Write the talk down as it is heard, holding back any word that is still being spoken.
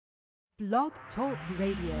Blog Talk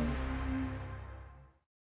Radio.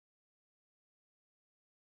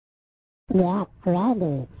 Get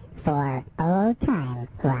ready for old time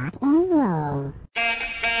rock and roll.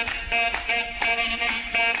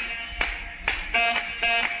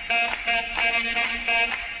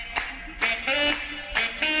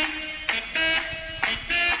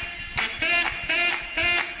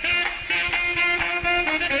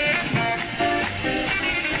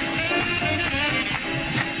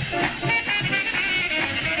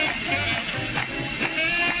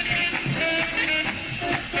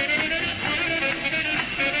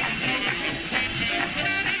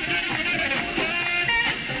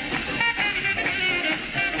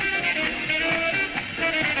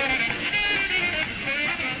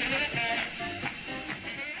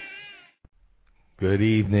 Good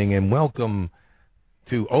evening and welcome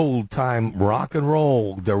to Old Time Rock and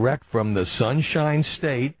Roll, direct from the Sunshine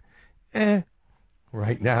State.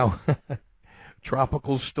 Right now,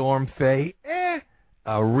 Tropical Storm Faye,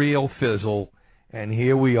 a real fizzle. And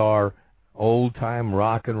here we are, Old Time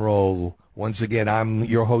Rock and Roll. Once again, I'm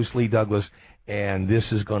your host, Lee Douglas, and this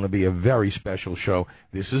is going to be a very special show.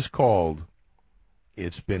 This is called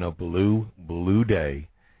It's Been a Blue, Blue Day.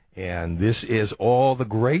 And this is all the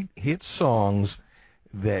great hit songs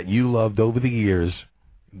that you loved over the years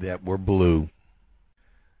that were blue.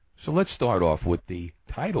 So let's start off with the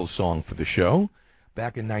title song for the show.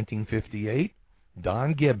 Back in 1958,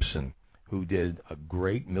 Don Gibson, who did a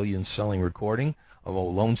great million-selling recording of Oh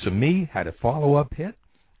Lonesome Me, had a follow-up hit,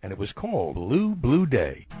 and it was called Blue, Blue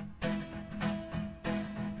Day.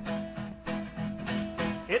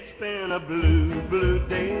 It's been a blue, blue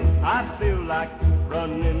day. I feel like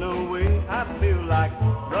running away. I feel like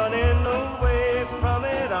running away from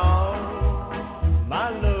it all. My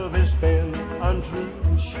love has been untrue.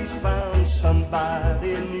 She's found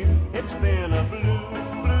somebody new. It's been a blue,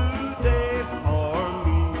 blue day for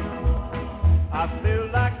me. I feel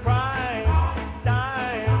like crying,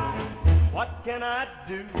 dying. What can I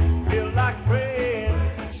do? Feel like praying,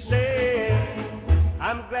 saying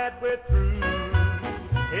I'm glad we're through.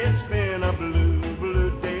 It's been a blue,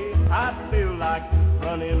 blue day. I feel like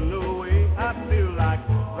running away. I feel like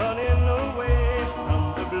running away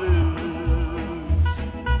from the blues.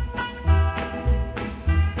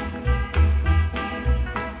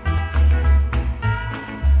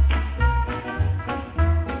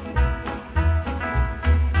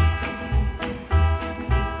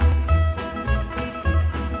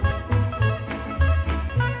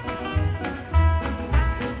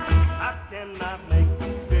 I cannot make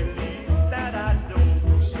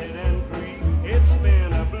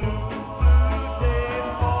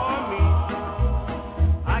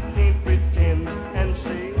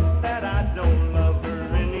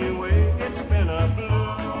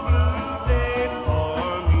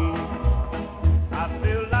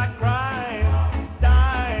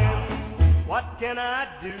can I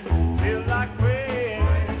do? Feel like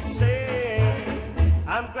praying, saying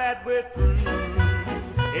I'm glad we're through.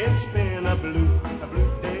 It's been a blue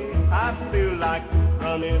day. I feel like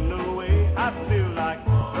running away. I feel like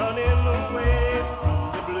running away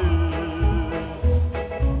from the blues.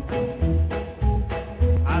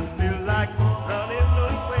 I feel like running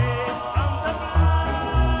away from the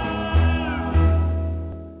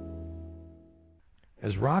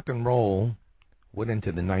blues. As rock and roll went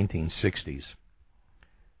into the 1960s,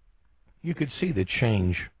 you could see the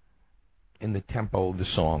change in the tempo of the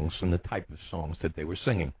songs and the type of songs that they were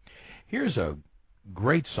singing. Here's a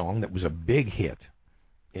great song that was a big hit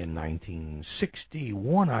in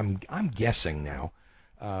 1961, I'm guessing now,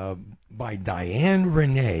 by Diane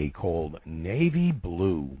Renee, called Navy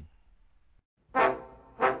Blue.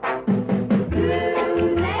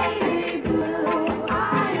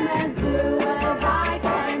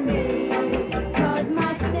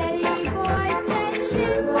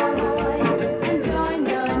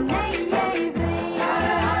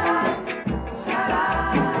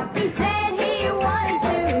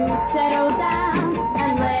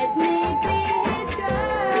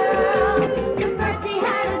 First he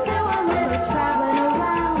had to do a little traveling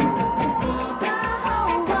around to see the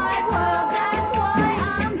whole wide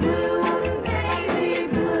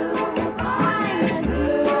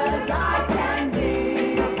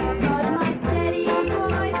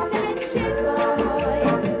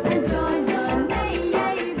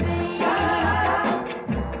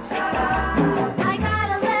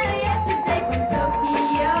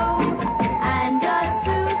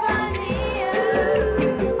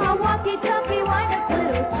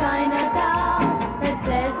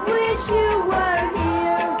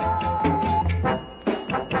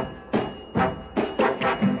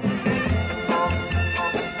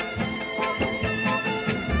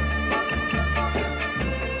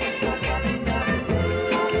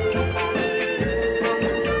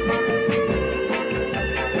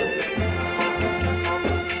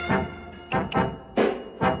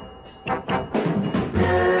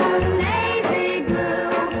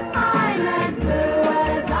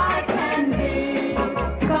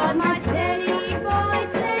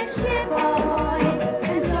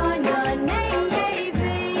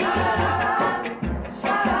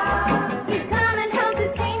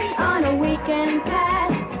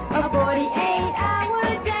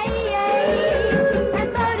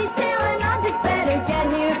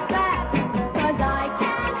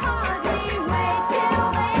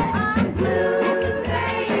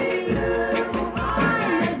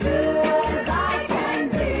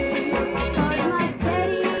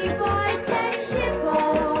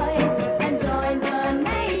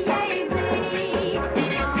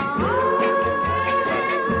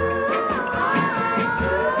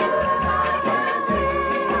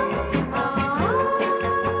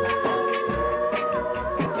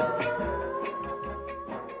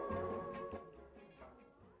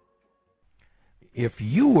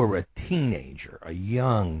a teenager, a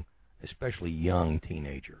young, especially young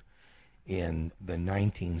teenager in the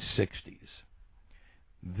 1960s,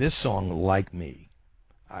 this song, Like Me,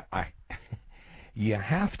 you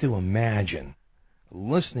have to imagine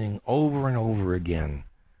listening over and over again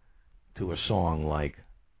to a song like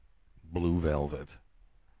Blue Velvet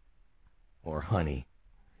or Honey.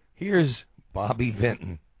 Here's Bobby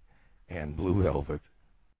Vinton and Blue Velvet.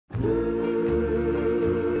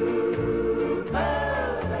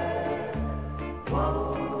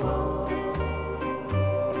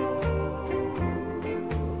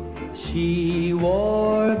 She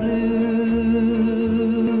wore blue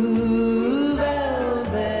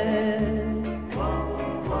velvet,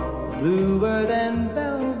 bluer than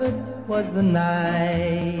velvet was the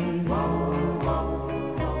night,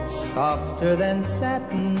 softer than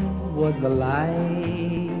satin was the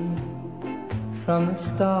light from the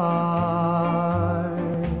stars.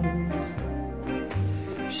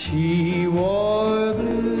 She wore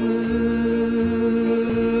blue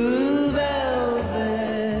velvet,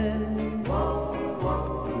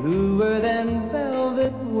 bluer than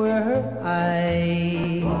velvet were her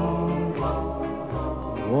eyes,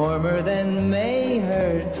 warmer than May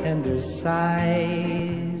her tender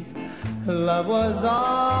sighs. Love was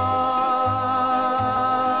ours,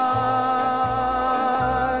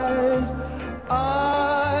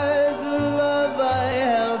 ours, love I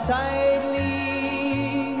held tightly,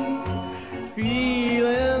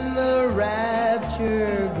 feeling the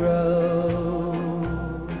rapture grow,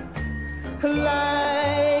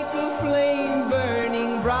 like a flame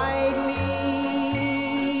burning brightly.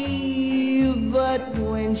 But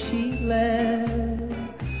when she left,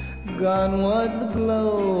 gone was the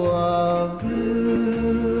glow of blue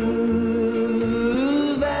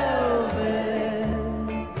velvet.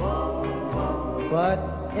 But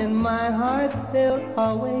in my heart there'll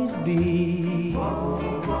always be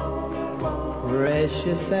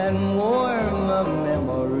precious and warm a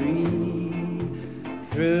memory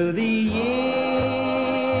through the years,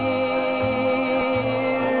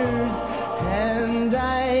 and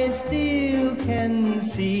I still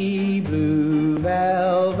can see blue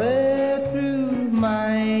velvet through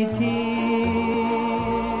my tears.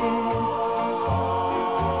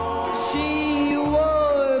 She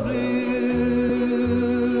wore blue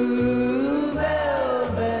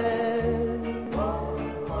velvet,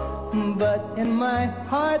 but in my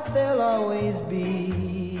heart there'll always be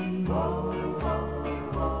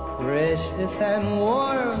precious and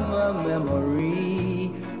warm a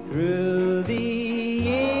memory through the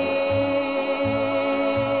years,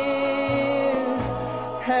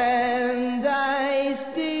 and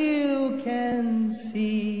I still can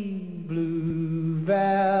see blue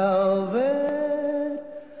velvet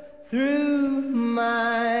through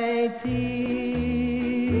my tears.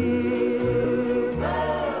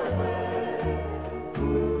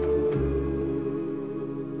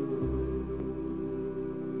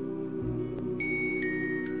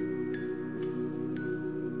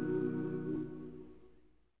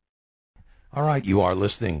 All right, you are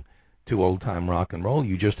listening to Old Time Rock and Roll.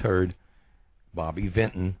 You just heard Bobby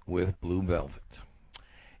Vinton with Blue Velvet.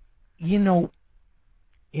 You know,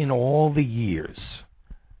 in all the years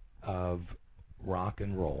of rock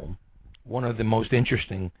and roll, one of the most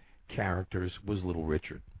interesting characters was Little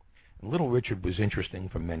Richard. And Little Richard was interesting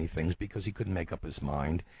for many things because he couldn't make up his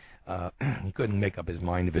mind. He couldn't make up his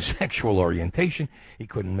mind of his sexual orientation. He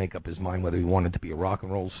couldn't make up his mind whether he wanted to be a rock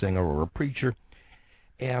and roll singer or a preacher.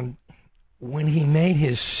 And when he made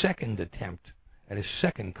his second attempt at his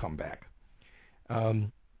second comeback,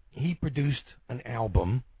 he produced an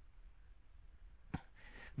album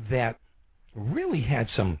that really had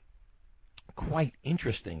some quite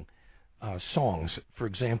interesting songs. For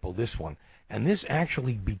example, this one. And this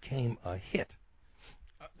actually became a hit.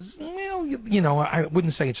 Well, you know, I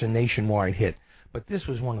wouldn't say it's a nationwide hit, but this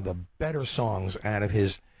was one of the better songs out of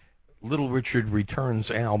his Little Richard Returns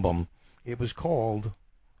album. It was called,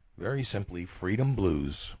 very simply, Freedom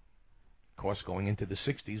Blues. Of course, going into the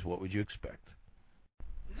 60s, what would you expect?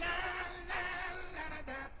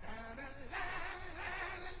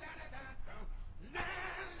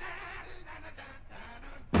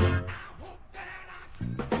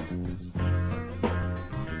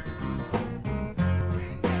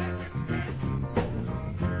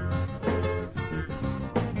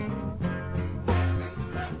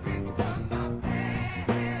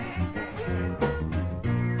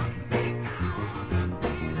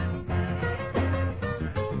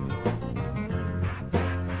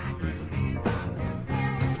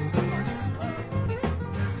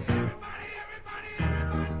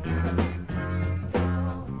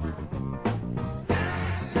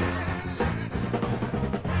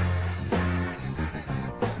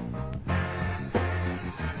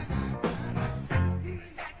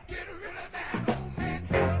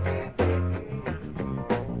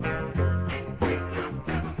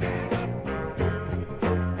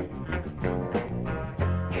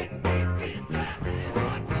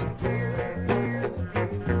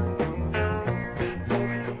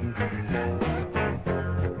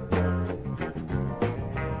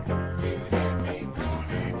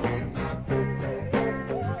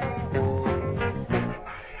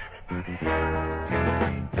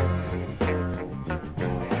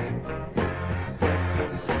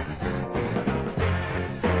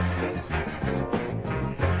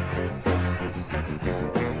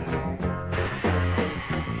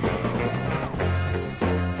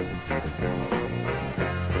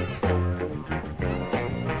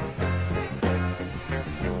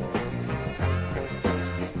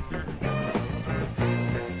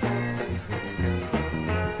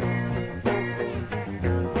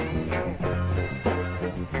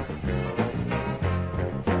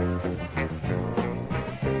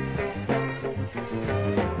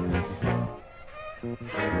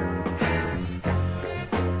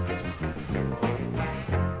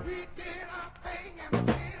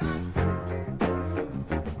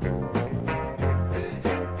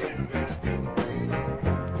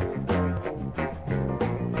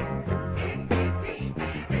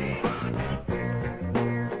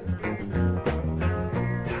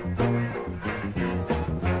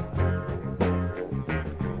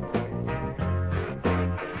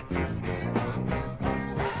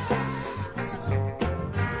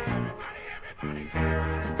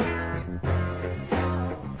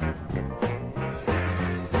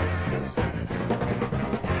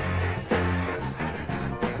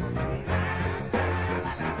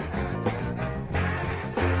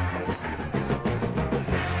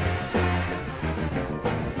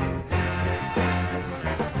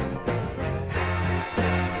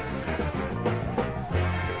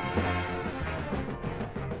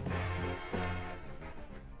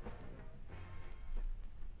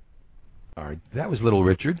 was Little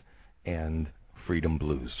Richard and Freedom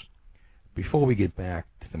Blues. Before we get back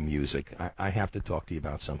to the music, I have to talk to you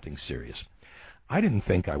about something serious. I didn't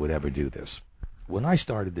think I would ever do this. When I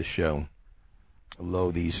started this show,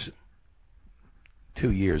 these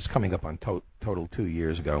 2 years, coming up on total 2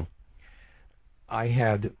 years ago, I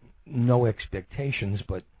had no expectations,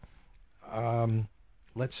 but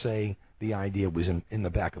let's say the idea was in the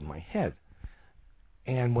back of my head.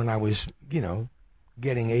 And when I was,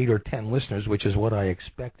 getting 8 or 10 listeners, which is what I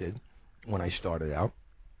expected when I started out,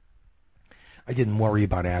 I didn't worry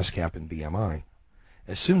about ASCAP and BMI.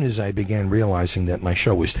 As soon as I began realizing that my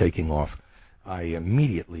show was taking off, I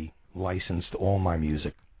immediately licensed all my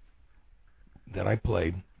music that I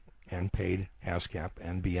played and paid ASCAP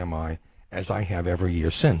and BMI, as I have every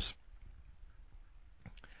year since.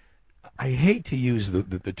 I hate to use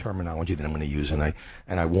the terminology that I'm going to use, and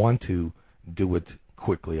I want to do it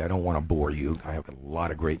quickly. I don't want to bore you. I have a lot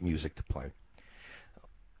of great music to play.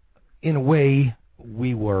 In a way,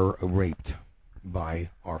 we were raped by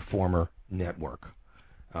our former network,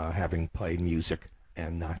 having played music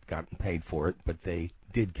and not gotten paid for it, but they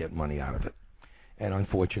did get money out of it. And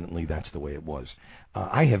unfortunately, that's the way it was.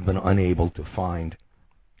 I have been unable to find,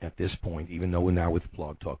 at this point, even though we're now with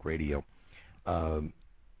Blog Talk Radio,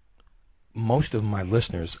 most of my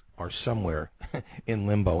listeners are somewhere in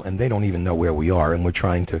limbo, and they don't even know where we are, and we're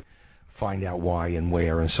trying to find out why and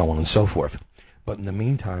where and so on and so forth. But in the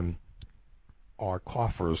meantime, our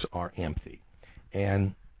coffers are empty.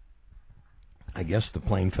 And I guess the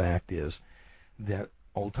plain fact is that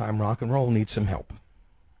old-time rock and roll needs some help.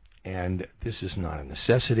 And this is not a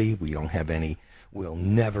necessity. We don't have any. We'll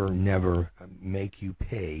never make you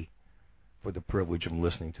pay for the privilege of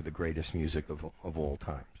listening to the greatest music of all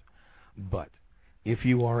times. But if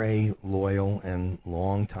you are a loyal and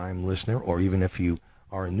long-time listener, or even if you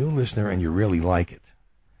are a new listener and you really like it,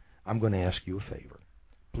 I'm going to ask you a favor.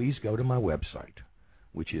 Please go to my website,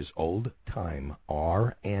 which is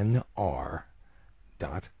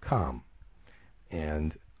oldtimernr.com.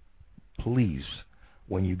 And please,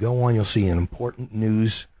 when you go on, you'll see an important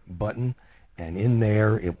news button, and in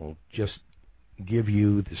there it will just give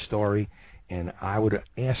you the story. And I would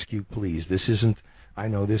ask you, please, I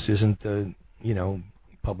know this isn't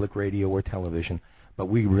public radio or television, but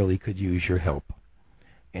we really could use your help.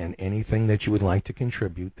 And anything that you would like to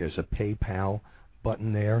contribute, there's a PayPal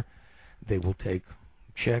button there. They will take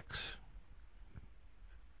checks,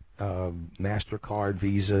 MasterCard,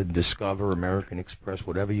 Visa, Discover, American Express,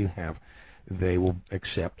 whatever you have, they will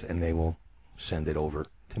accept, and they will send it over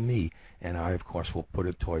to me. And I, of course, will put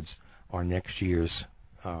it towards our next year's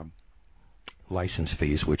license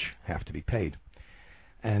fees, which have to be paid.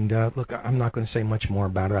 And look, I'm not going to say much more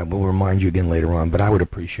about it. I will remind you again later on, but I would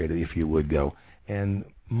appreciate it if you would go. And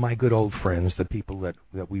my good old friends, the people that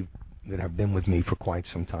have been with me for quite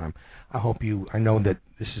some time, I know that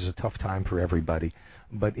this is a tough time for everybody,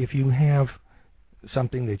 but if you have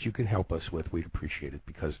something that you can help us with, we'd appreciate it,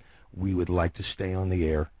 because we would like to stay on the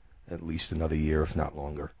air at least another year, if not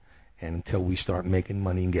longer. And until we start making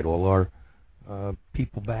money and get all our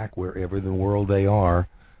people back wherever in the world they are,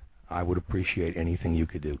 I would appreciate anything you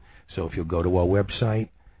could do. So if you'll go to our website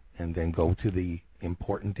and then go to the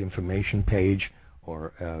important information page,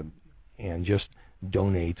 and just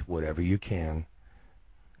donate whatever you can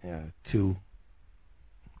to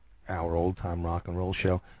our old-time rock and roll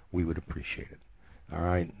show, we would appreciate it. All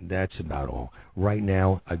right, that's about all. Right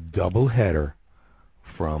now, a double header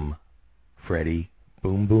from Freddie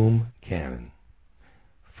Boom Boom Cannon.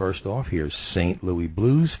 First off, here's St. Louis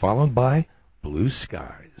Blues, followed by Blue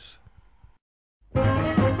Skies.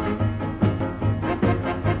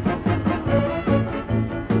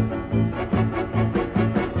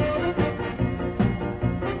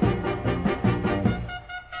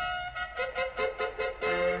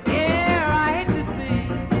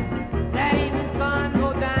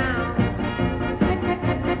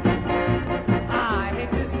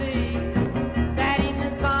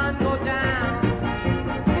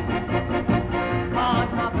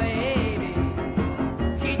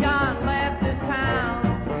 She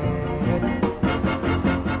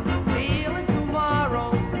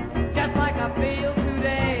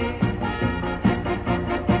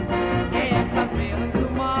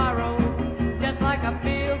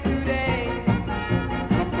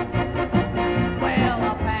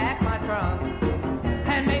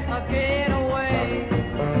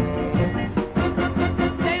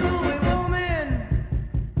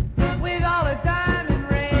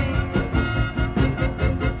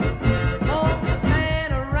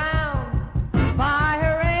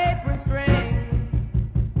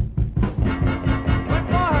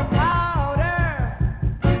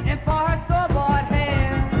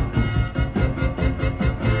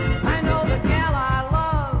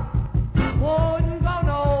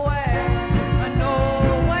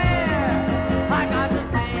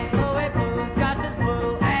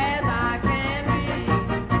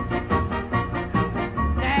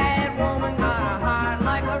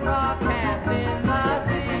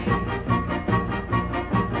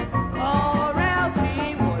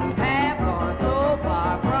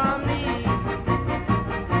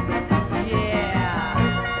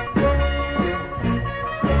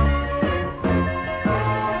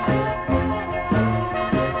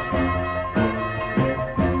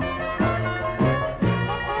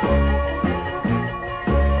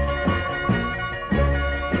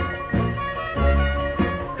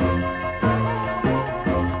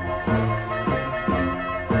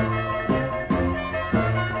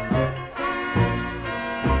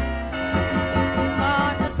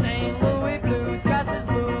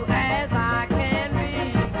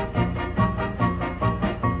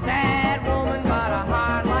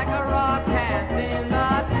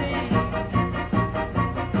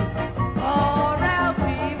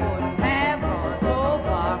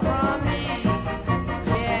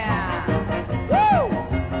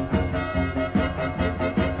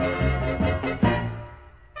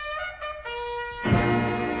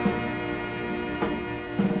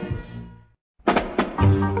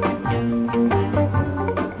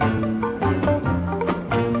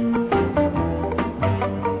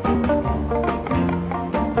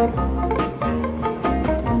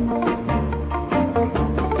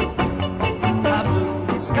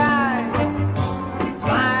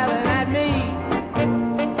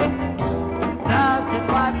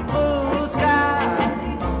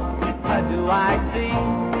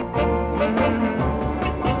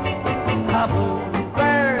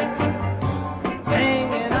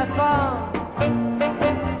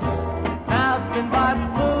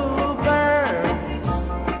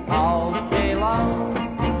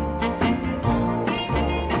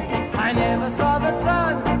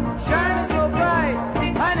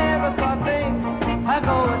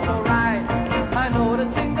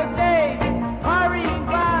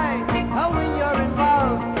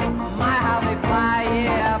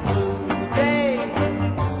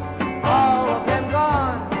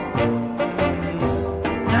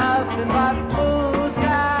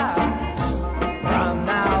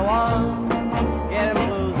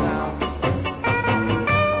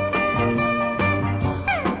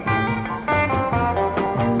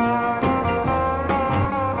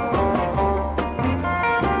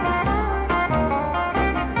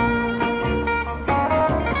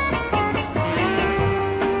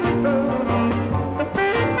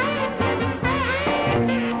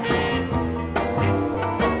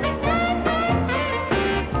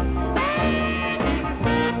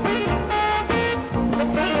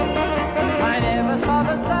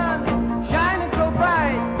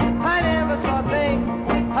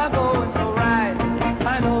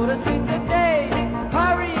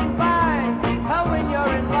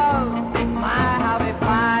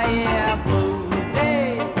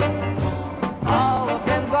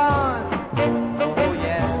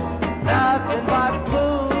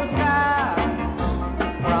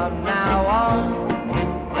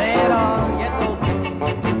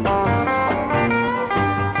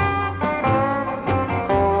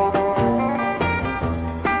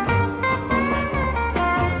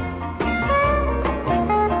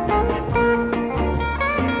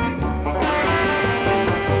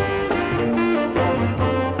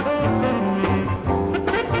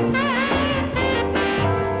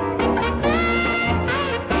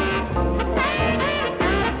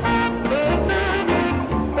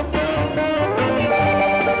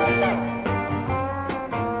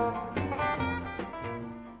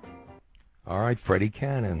Freddie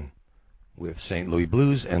Cannon with St. Louis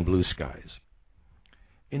Blues and Blue Skies.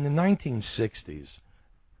 In the 1960s,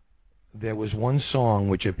 there was one song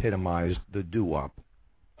which epitomized the doo-wop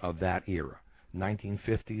of that era.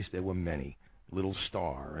 1950s, there were many. Little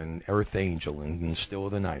Star and Earth Angel and Still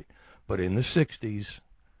of the Night. But in the 60s,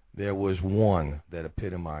 there was one that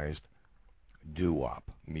epitomized doo-wop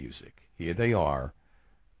music. Here they are,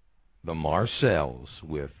 the Marcells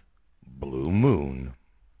with Blue Moon.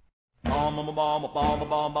 Bomb bomb bomb bomb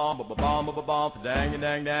bomb bomb bomb bomb bomb dang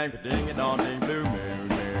dang dang ding it on ding blue moon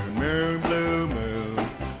moon moon blue moon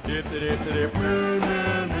dip dip dip moon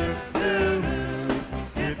moon blue moon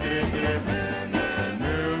dip dip dip moon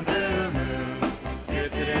moon blue moon dip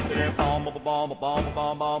dip dip bomb bomb bomb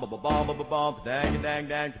bomb bomb bomb bomb bomb dang dang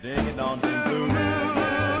dang ding it on ding blue moon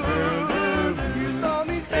moon blue moon you saw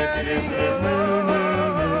me standing alone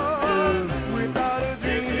without a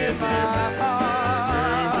dream in my heart.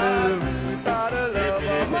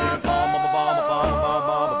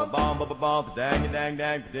 Dang dang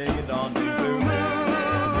dang ding it on the blue moon.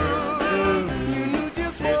 You knew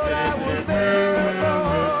just what I was there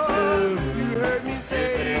for. You heard me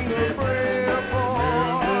saying a prayer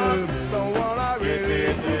for someone I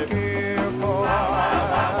really did care for.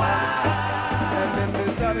 And then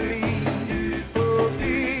suddenly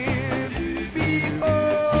appeared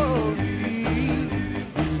before me,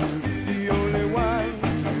 the only one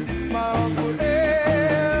my uncle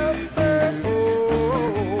ever told.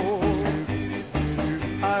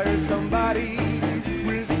 I heard somebody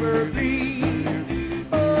whisper, please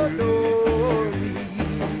adore me.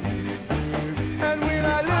 And when I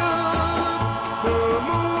looked, the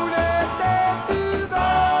moon had set to the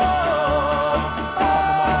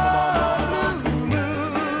blue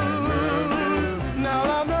moon. Now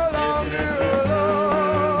I'm no longer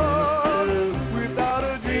alone, without a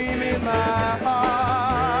dream in my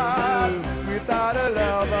heart, without a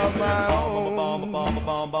love of my own.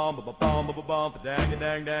 Dang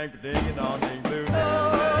dang dang ding it on ding blue moon.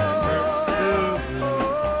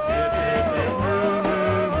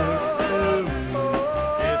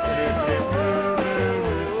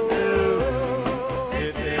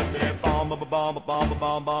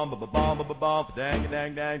 Dang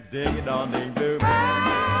dang dang ding it on ding blue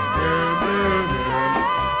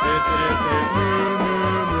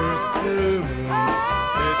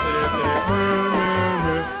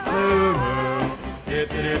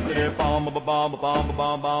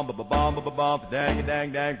dang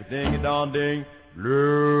dang dang ding it on ding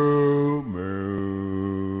blue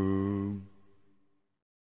moon.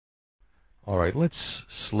 All right, let's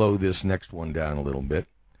slow this next one down a little bit.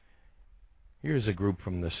 Here's a group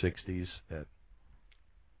from the 60s that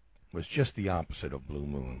was just the opposite of Blue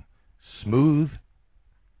Moon. Smooth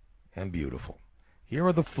and beautiful. Here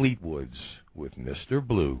are the Fleetwoods with Mr.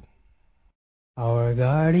 Blue. Our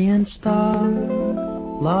guardian star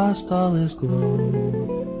lost all his glow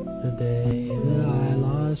the day that I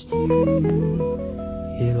lost you.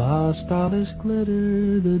 He lost all his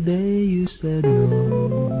glitter the day you said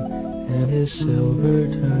no, and his silver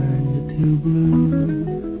turned to blue.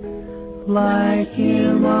 Like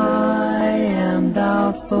him I am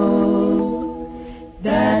doubtful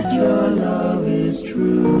that your love is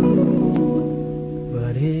true.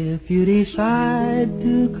 But if you decide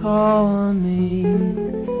to call on me,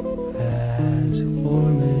 ask for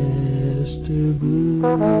Mr. Blue.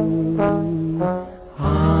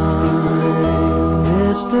 I'm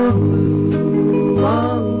Mr. Blue. Oh,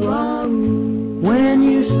 oh. When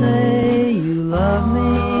you say you love me,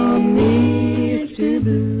 Mr.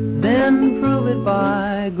 Blue, then prove it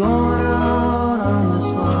by going out on this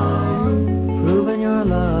line, proving your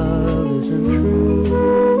love isn't true.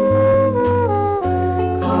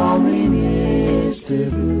 Call me Mr.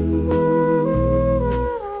 Blue.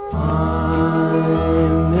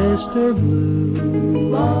 I'm Mr.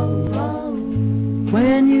 Blue. Oh, oh.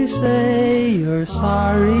 When you say you're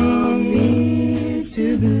sorry, Mr.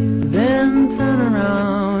 Blue, then turn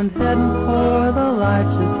around, heading for the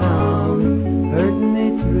lights of town, hurting me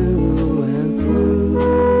through and through.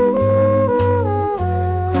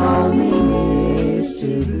 Call me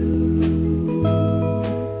Mr. Blue.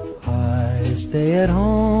 I stay at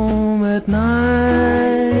home at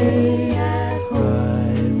night,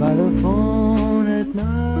 right by the phone at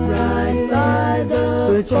night, right by the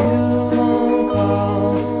but you won't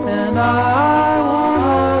call, and I won't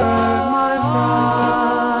hurt my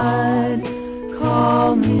pride. Call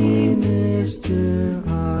me Mr. I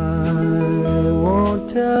won't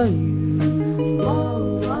tell you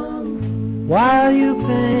while you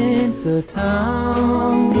paint the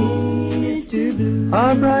town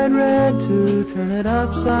a bright red to turn it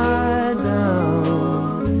upside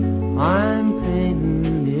down. I'm painting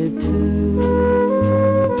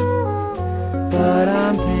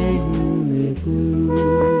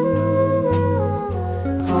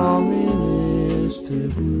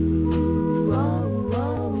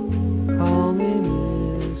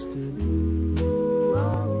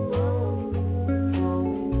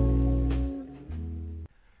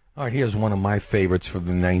All right, here's one of my favorites for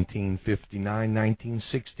the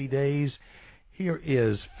 1959-1960 days. Here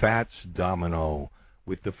is Fats Domino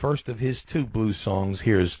with the first of his two blues songs.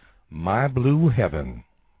 Here's My Blue Heaven.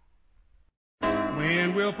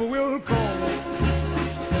 When will call,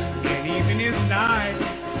 and even is night,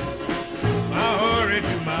 I hurry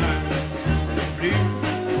to my blue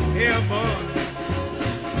heaven.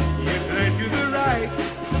 You turn to the right,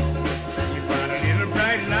 you find a little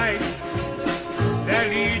bright light that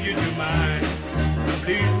leads you to my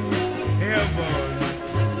blue heaven.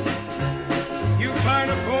 You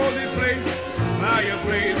find a cozy place,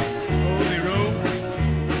 fireplace, cozy room,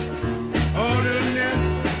 all the nest,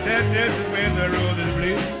 that nest is where the rose is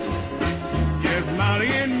blue. Just Molly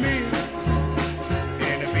and me,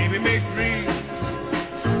 and the baby makes three.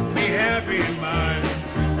 Be happy in my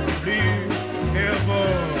blue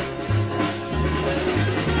heaven.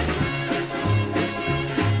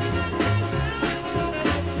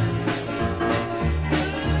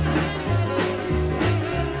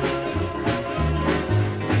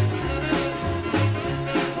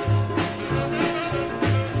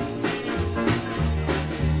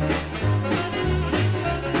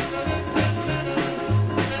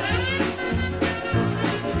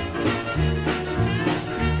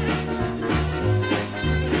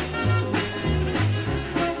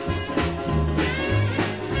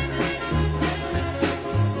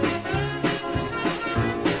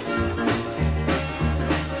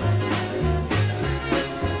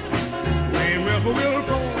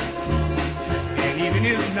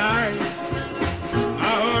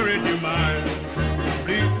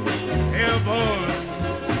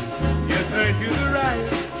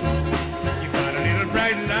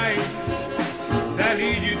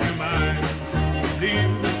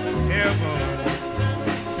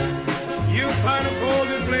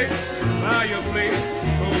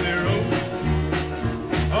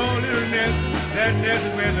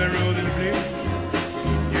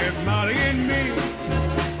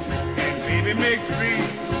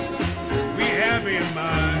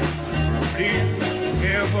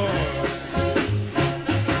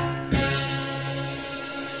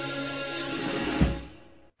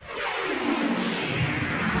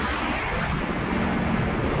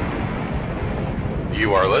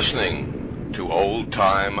 You are listening to Old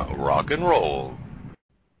Time Rock and Roll.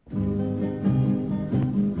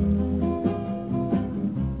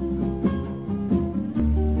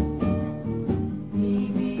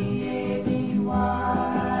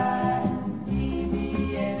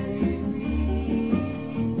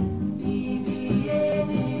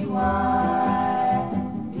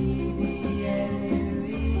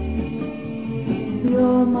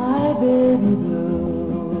 You're my baby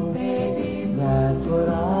blue, that's what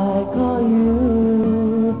I call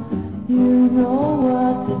you. You know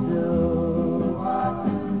what to do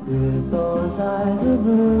with those eyes of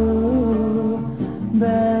blue,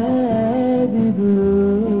 baby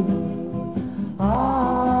blue.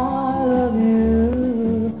 I love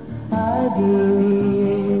you, I do.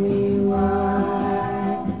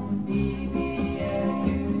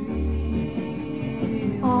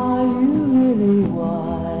 Are you really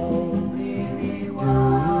wise? Do you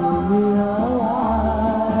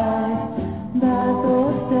realize that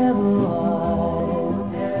those devil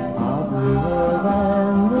eyes are bluer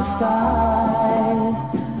than the skies,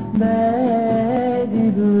 baby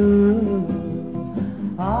blue?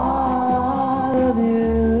 I love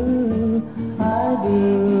you, I do.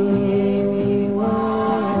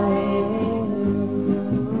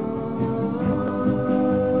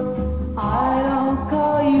 I don't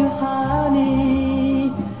call you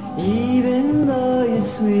honey, even though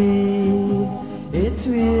you're sweet. It's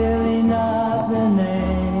really not the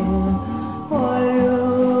name for you,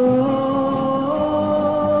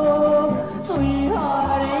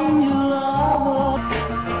 sweetheart, angel lover.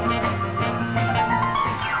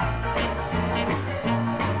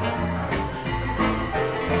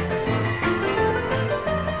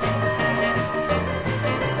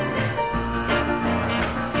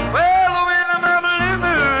 Well, when I'm out of the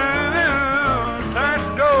moon, time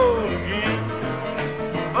to go again.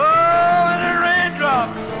 Oh, and the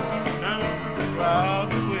raindrops turn the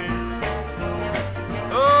clouds away.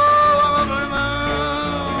 Oh, I'm out of the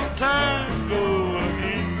moon, time to go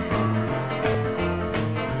again.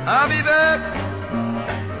 I'll be back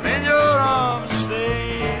when your arms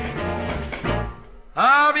stay.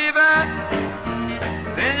 I'll be back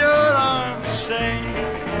when your arms stay.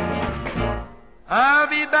 I'll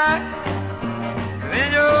be back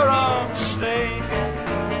when your arms stay.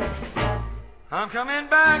 I'm coming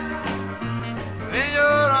back when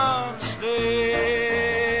your arms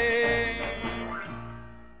stay.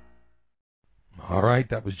 All right,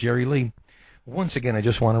 that was Jerry Lee. Once again, I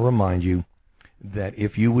just want to remind you that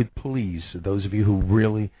if you would please, those of you who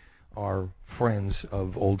really are friends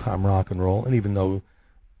of old-time rock and roll, and even though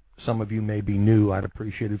some of you may be new, I'd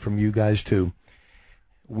appreciate it from you guys too.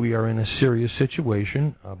 We are in a serious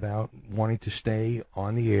situation about wanting to stay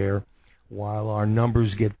on the air while our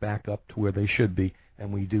numbers get back up to where they should be,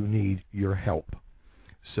 and we do need your help.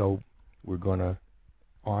 So we're going to,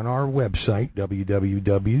 on our website,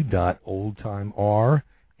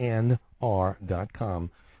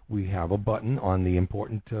 www.oldtimernr.com, we have a button on the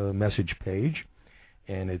important message page,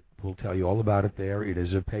 and it will tell you all about it there. It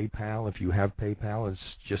is a PayPal. If you have PayPal, it's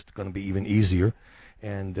just going to be even easier,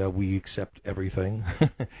 and we accept everything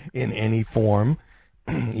in any form,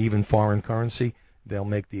 even foreign currency. They'll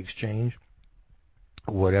make the exchange.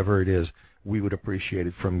 Whatever it is, we would appreciate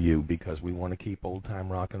it from you because we want to keep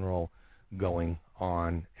old-time rock and roll going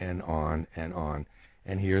on and on and on.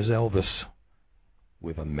 And here's Elvis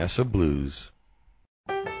with A Mess of Blues.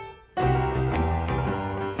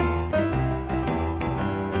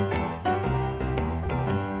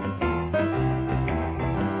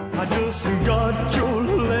 I just got your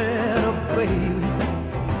letter, baby.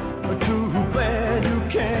 Too bad you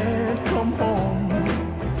can't come home.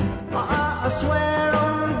 I swear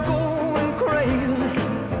I'm going crazy,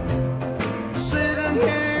 sitting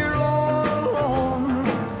here all alone.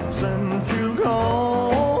 Since you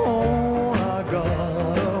gone, I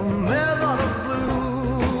got a mess of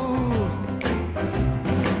blues.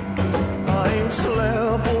 I ain't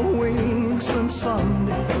slept a wink since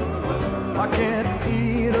Sunday. I can't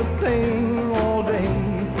eat a thing all day.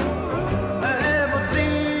 Every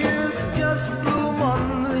day is just Blue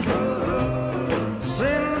Monday.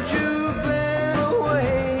 Since you've been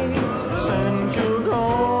away, since you're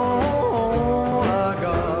gone, I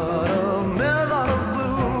got a mess of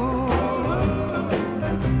blues.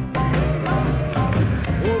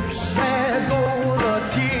 Oops, there goes a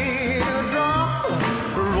teardrop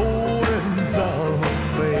rolling down my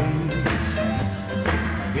face.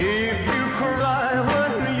 If you cry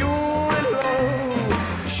when you're in love,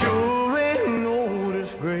 sure ain't no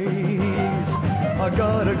disgrace. I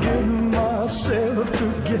gotta get myself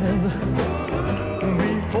together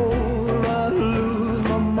before I lose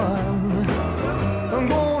my mind. I'm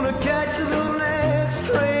gonna catch the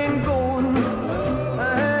next train going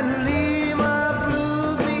and leave my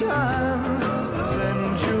blues behind.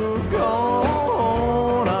 Since you're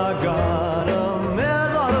gone, I got a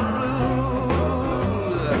mess of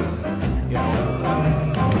blues.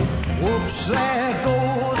 Whoops, there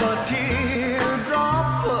goes a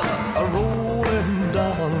teardrop rolling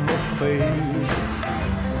down my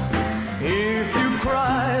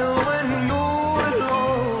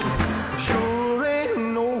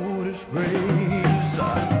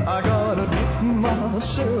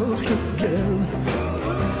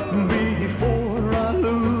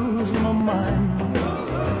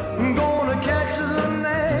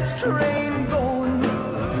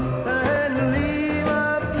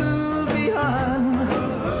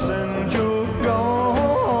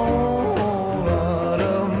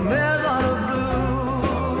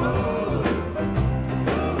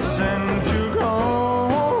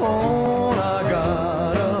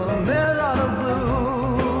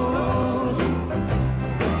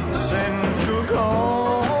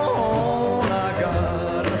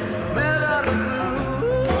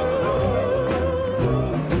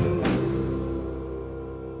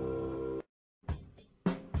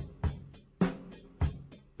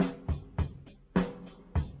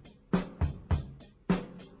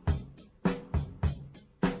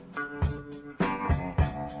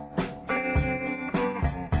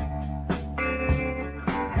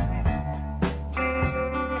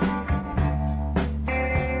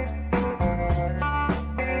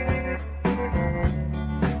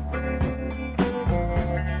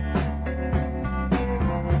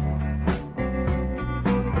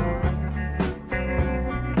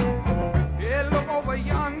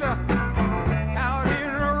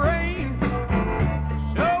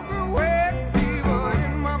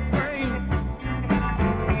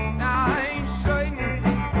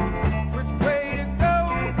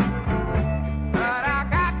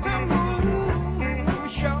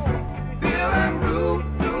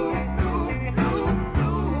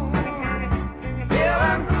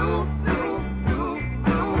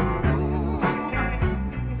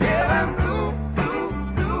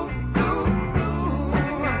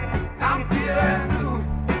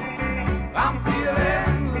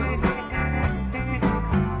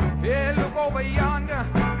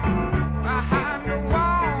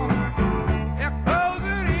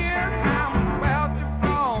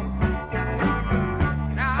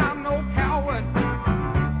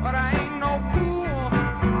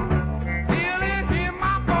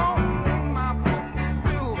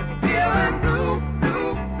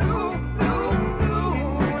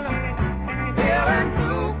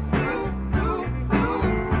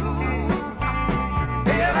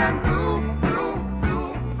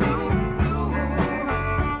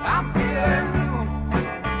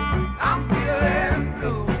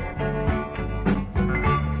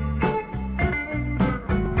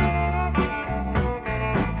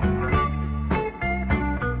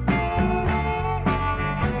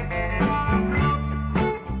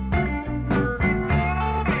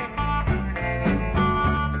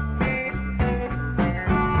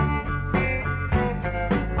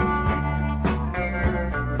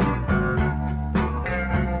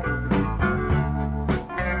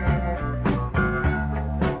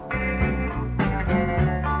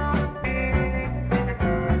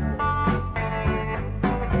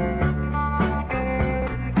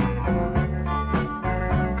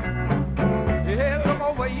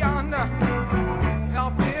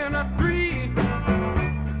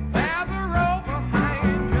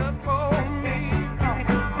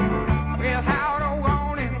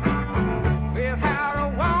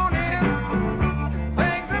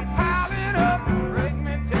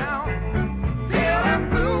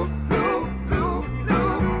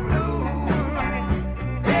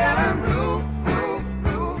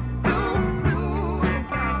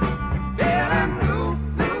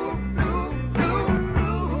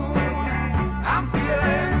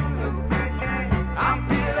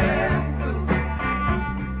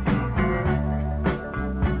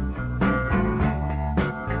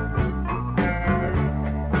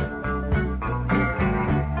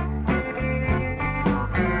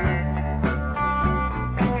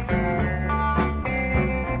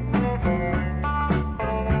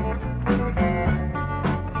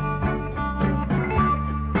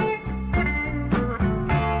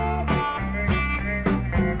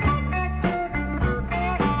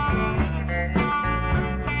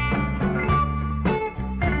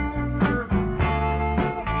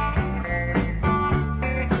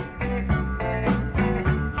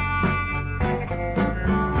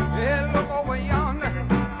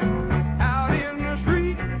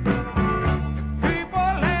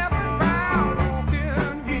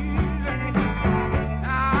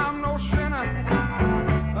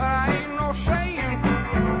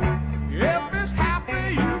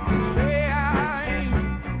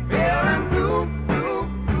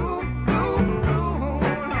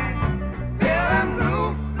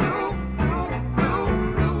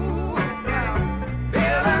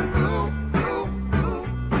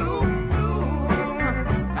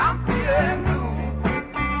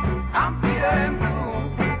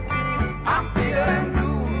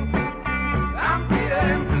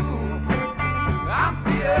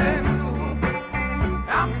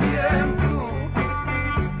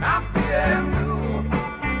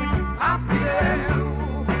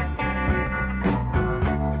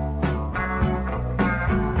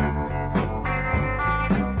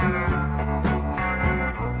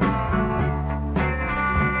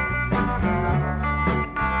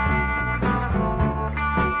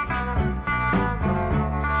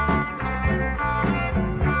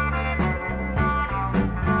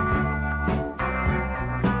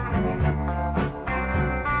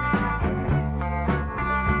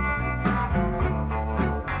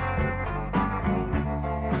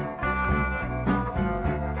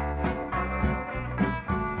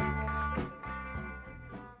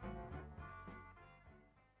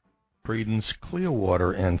Creedence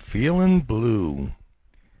Clearwater and Feelin' Blue.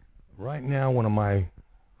 Right now, one of my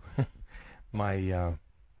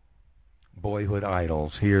boyhood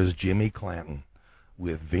idols. Here's Jimmy Clanton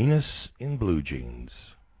with Venus in Blue Jeans.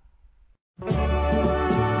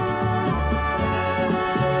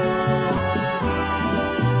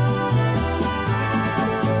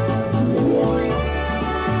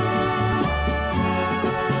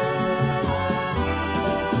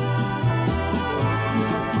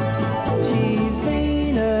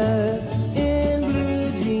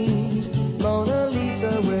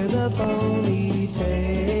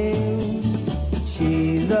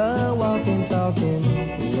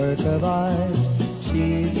 Of art.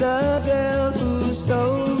 She's the girl who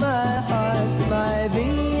stole my heart. My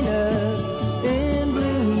Venus in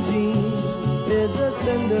blue jeans is the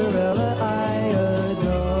Cinderella I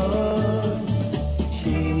adore.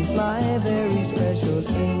 She's my very special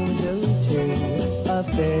angel too, a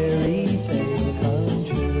fairy tale come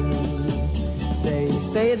true. They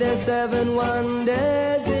say there's 7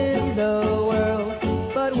 wonders in the world,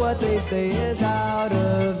 but what they say is out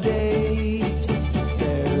of date.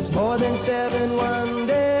 More than 7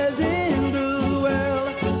 wonders in the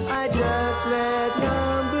world, I just read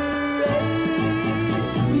number 8.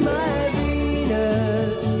 My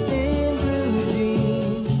Venus in blue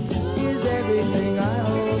jeans is everything I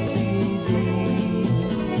hope she'd be.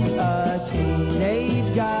 A teenage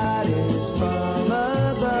goddess from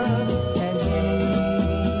above, and she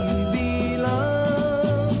belongs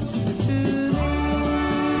to me.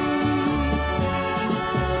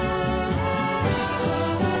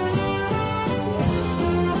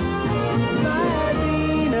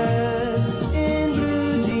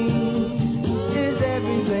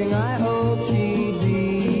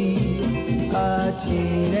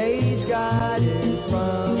 Teenage goddess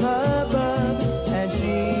from above, and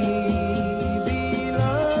she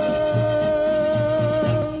belongs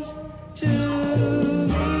to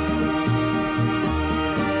me.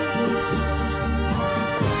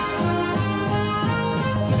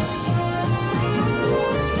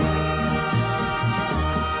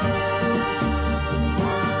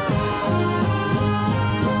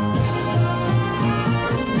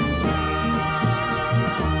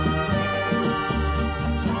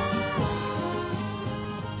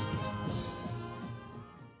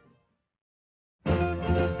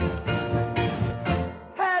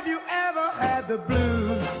 The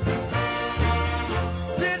blues,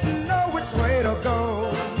 didn't know which way to go,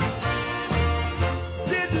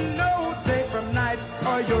 didn't know day from night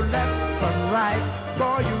or your left from right,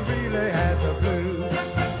 boy you really had the blues.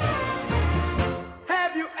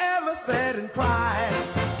 Have you ever sat and cried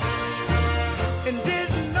and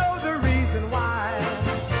didn't know the reason why?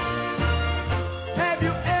 Have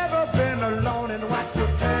you ever been alone and watched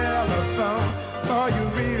your telephone, boy you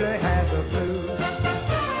really had the blues.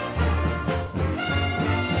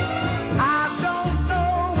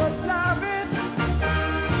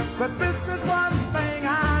 But this is one thing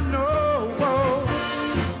I know,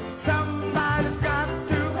 somebody's got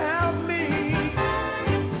to help me.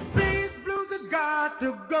 These blues have got to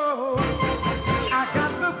go. I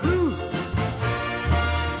got the blues,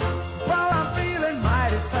 well I'm feeling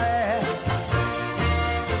mighty sad.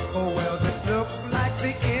 Oh well, this looks like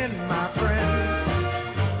the end, my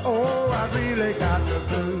friend. Oh, I really got the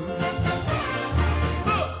blues.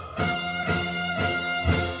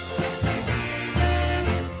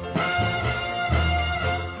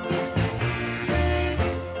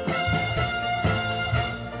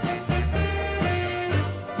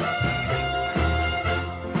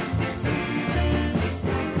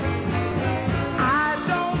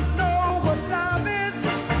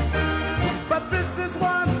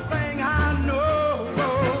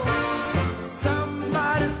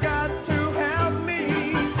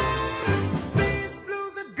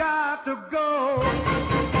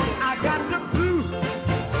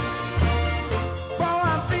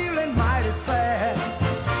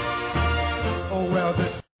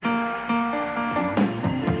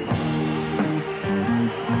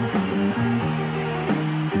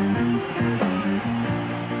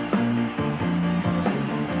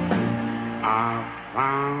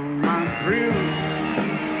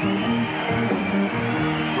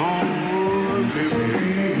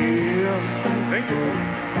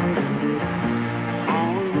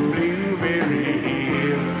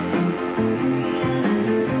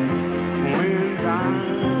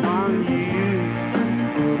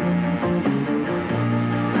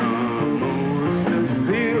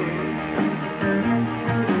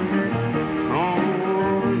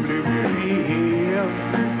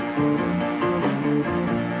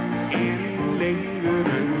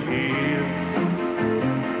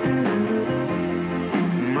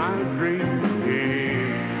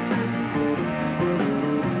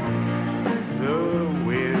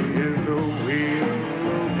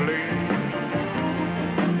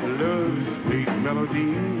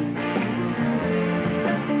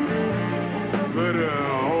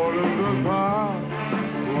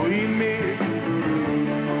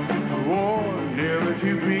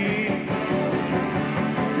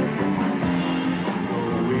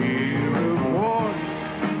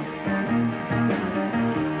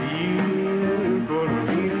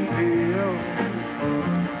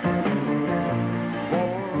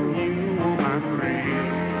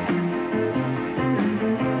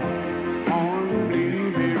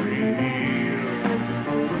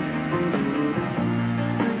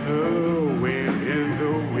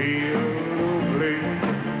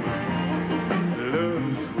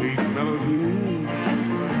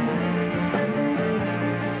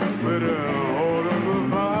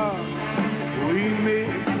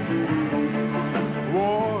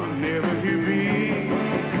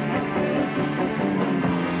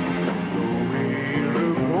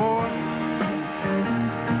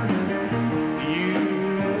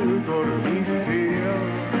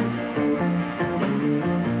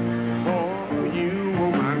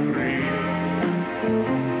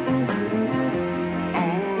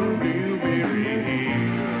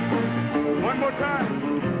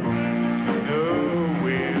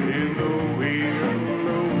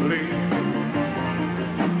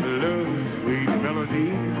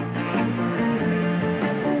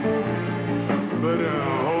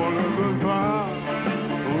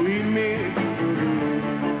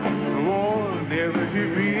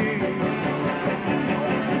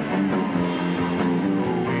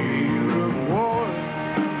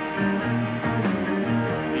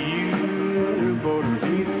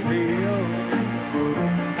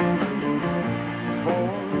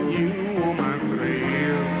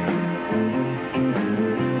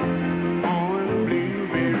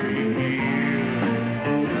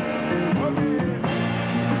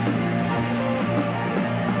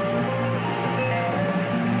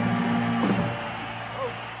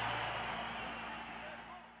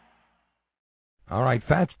 right,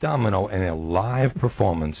 Fats Domino in a live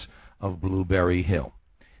performance of Blueberry Hill.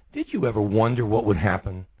 Did you ever wonder what would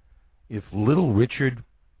happen if Little Richard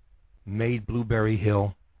made Blueberry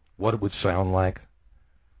Hill, what it would sound like?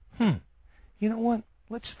 You know what?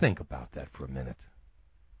 Let's think about that for a minute.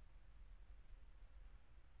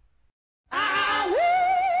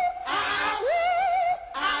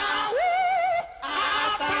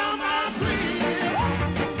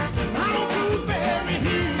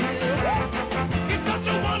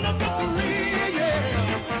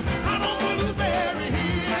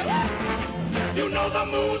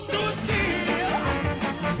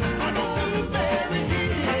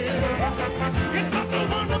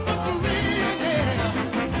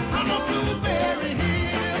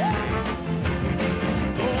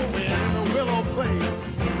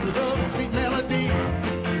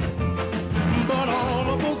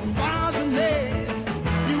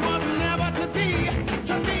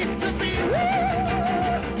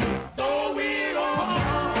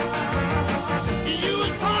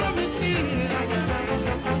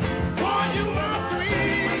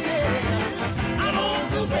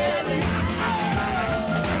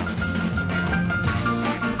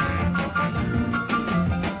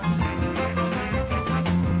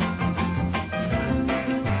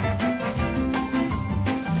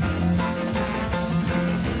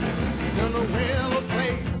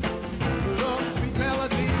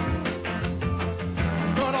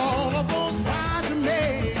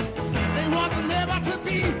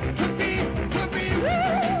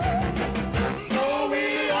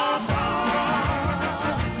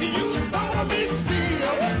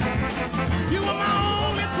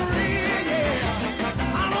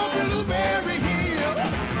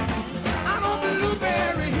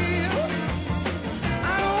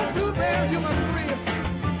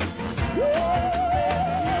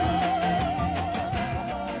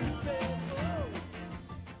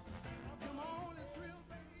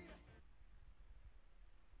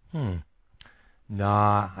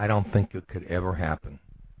 Nah, I don't think it could ever happen.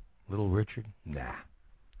 Little Richard? Nah.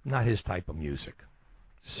 Not his type of music.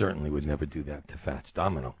 Certainly would never do that to Fats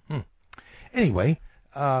Domino. Anyway,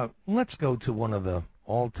 let's go to one of the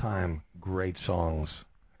all-time great songs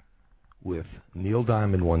with Neil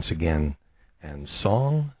Diamond once again and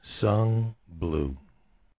Song Sung Blue.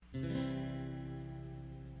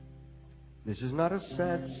 This is not a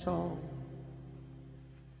sad song.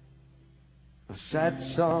 A sad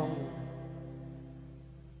song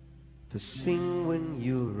to sing when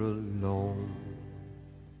you're alone.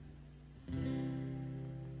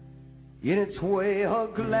 In its way, a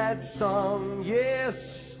glad song, yes,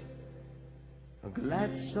 a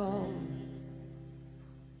glad song.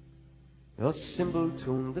 A simple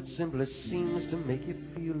tune that simply seems to make you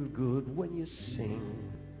feel good when you sing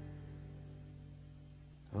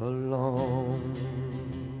along.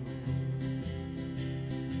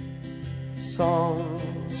 Song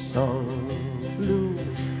sung blue,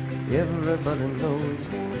 everybody knows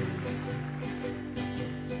one.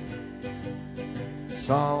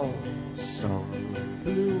 Song sung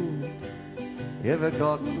blue, every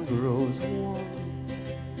garden grows one.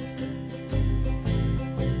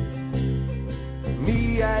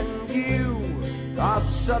 Me and you are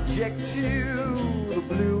subject to the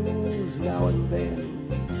blues now and then.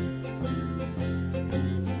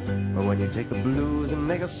 But when you take the blues and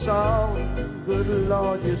make a song, good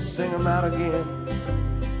Lord, you sing them out again.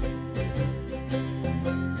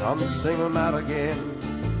 Come sing them out again.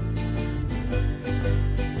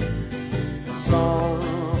 Song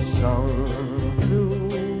sung blue,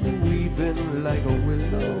 weeping like a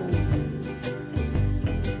willow.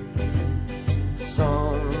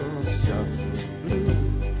 Song sung blue,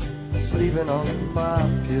 sleeping on my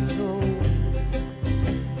pillow.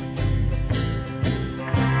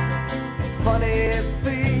 Funny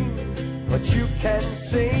thing, but you can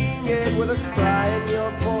sing it with a cry in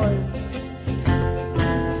your voice.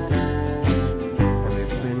 And if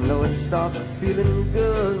you know it starts feeling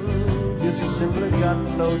good, you simply got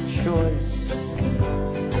no choice.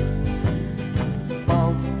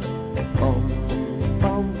 Bum, bum,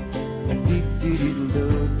 bum, dee dee dee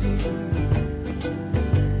doo dee.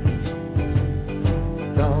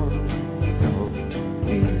 Dum, dum,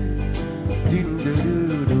 dee dee doo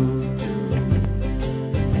doo doo.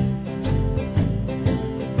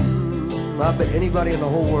 I bet anybody in the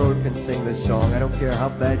whole world can sing this song. I don't care how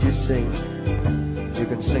bad you sing. You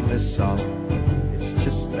can sing this song. It's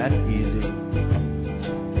just that easy.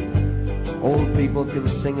 Old people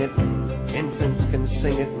can sing it, and infants can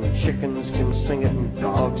sing it, and chickens can sing it, and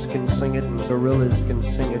dogs can sing it, and gorillas can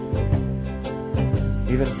sing it.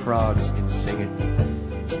 Even frogs can sing it.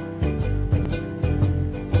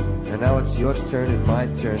 And now it's your turn and my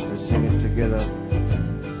turn to sing it together.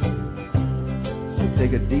 So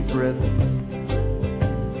take a deep breath and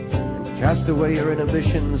cast away your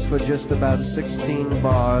inhibitions for just about 16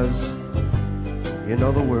 bars. You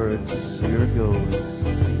know the words, here it goes.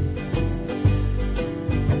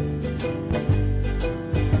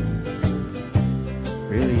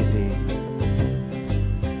 Real easy.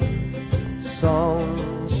 Song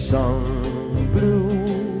sung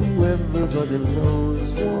blue, everybody knows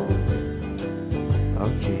one.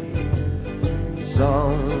 Okay.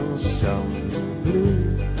 Song sung blue,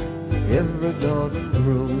 every garden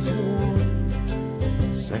grows one.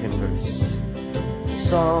 Second verse.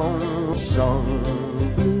 Song sung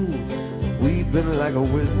blue, weeping like a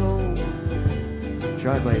widow.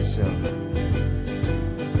 Try by yourself.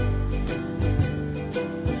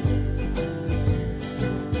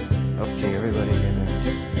 Okay, everybody get it.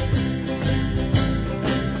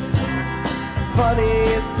 Funny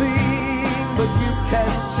thing, but you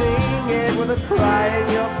can sing it with a cry in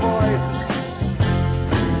your voice.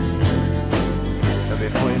 And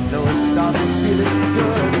before you know it, start feeling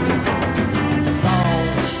good. Song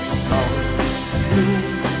blue,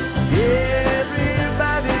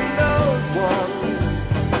 everybody knows one.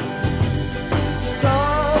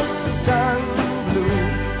 Song blue,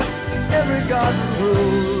 every garden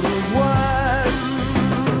grows one.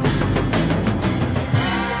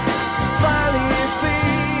 Funny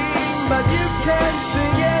thing, but you can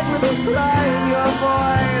sing it with a cry in your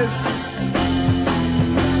voice.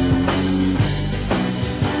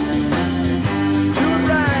 Do it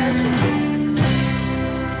right.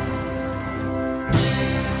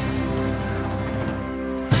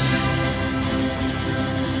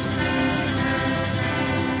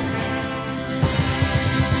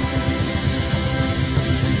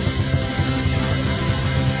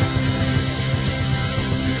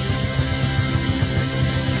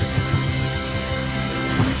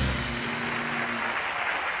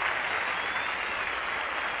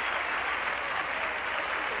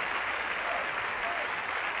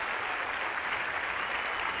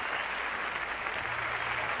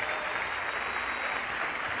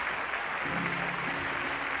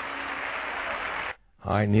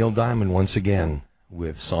 Hi, Neil Diamond once again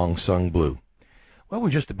with Song Sung Blue. Well, we're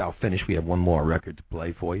just about finished. We have one more record to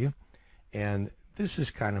play for you. And this is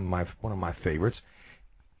kind of one of my favorites.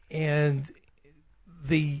 And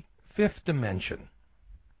the Fifth Dimension,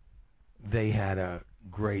 they had a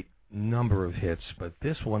great number of hits, but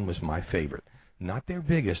this one was my favorite. Not their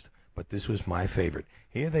biggest, but this was my favorite.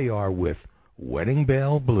 Here they are with Wedding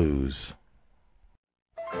Bell Blues.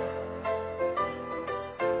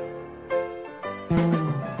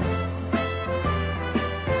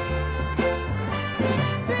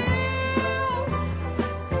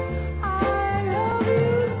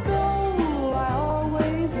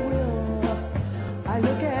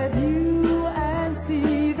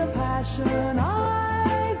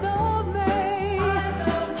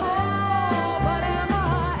 But am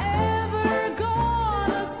I ever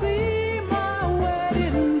gonna see my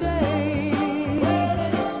wedding day?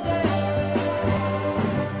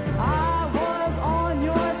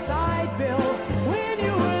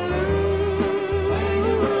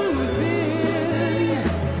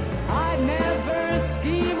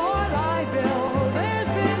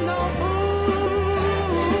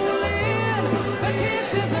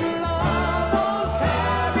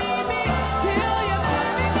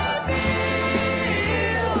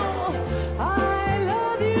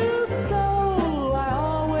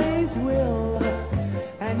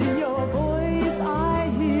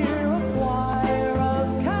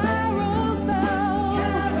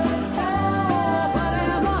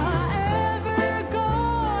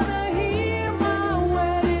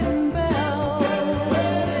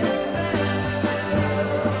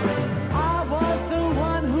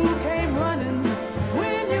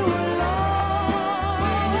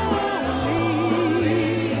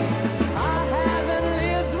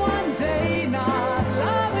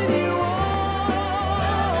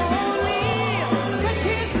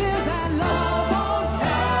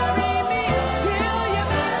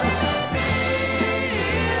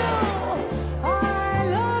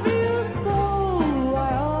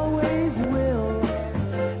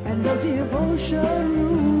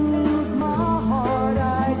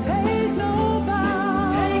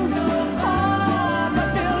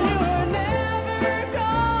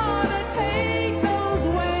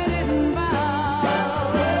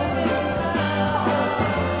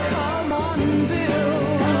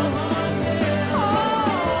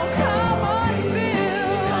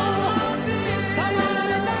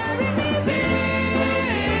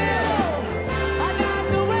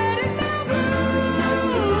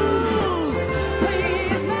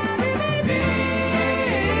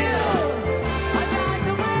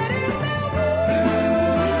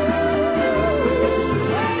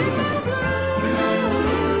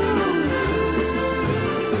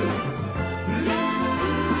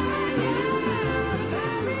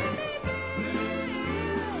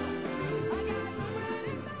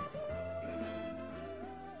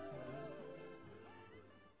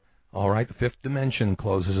 All right, the Fifth Dimension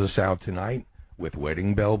closes us out tonight with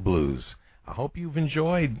Wedding Bell Blues. I hope you've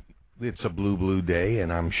enjoyed It's a Blue, Blue Day,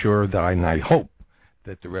 and I'm sure that I hope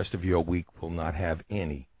that the rest of your week will not have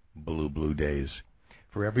any blue, blue days.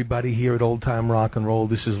 For everybody here at Old Time Rock and Roll,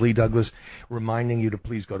 this is Lee Douglas reminding you to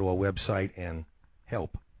please go to our website and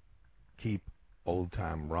help keep Old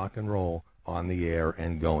Time Rock and Roll on the air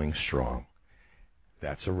and going strong.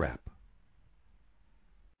 That's a wrap.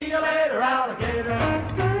 See you later, alligator.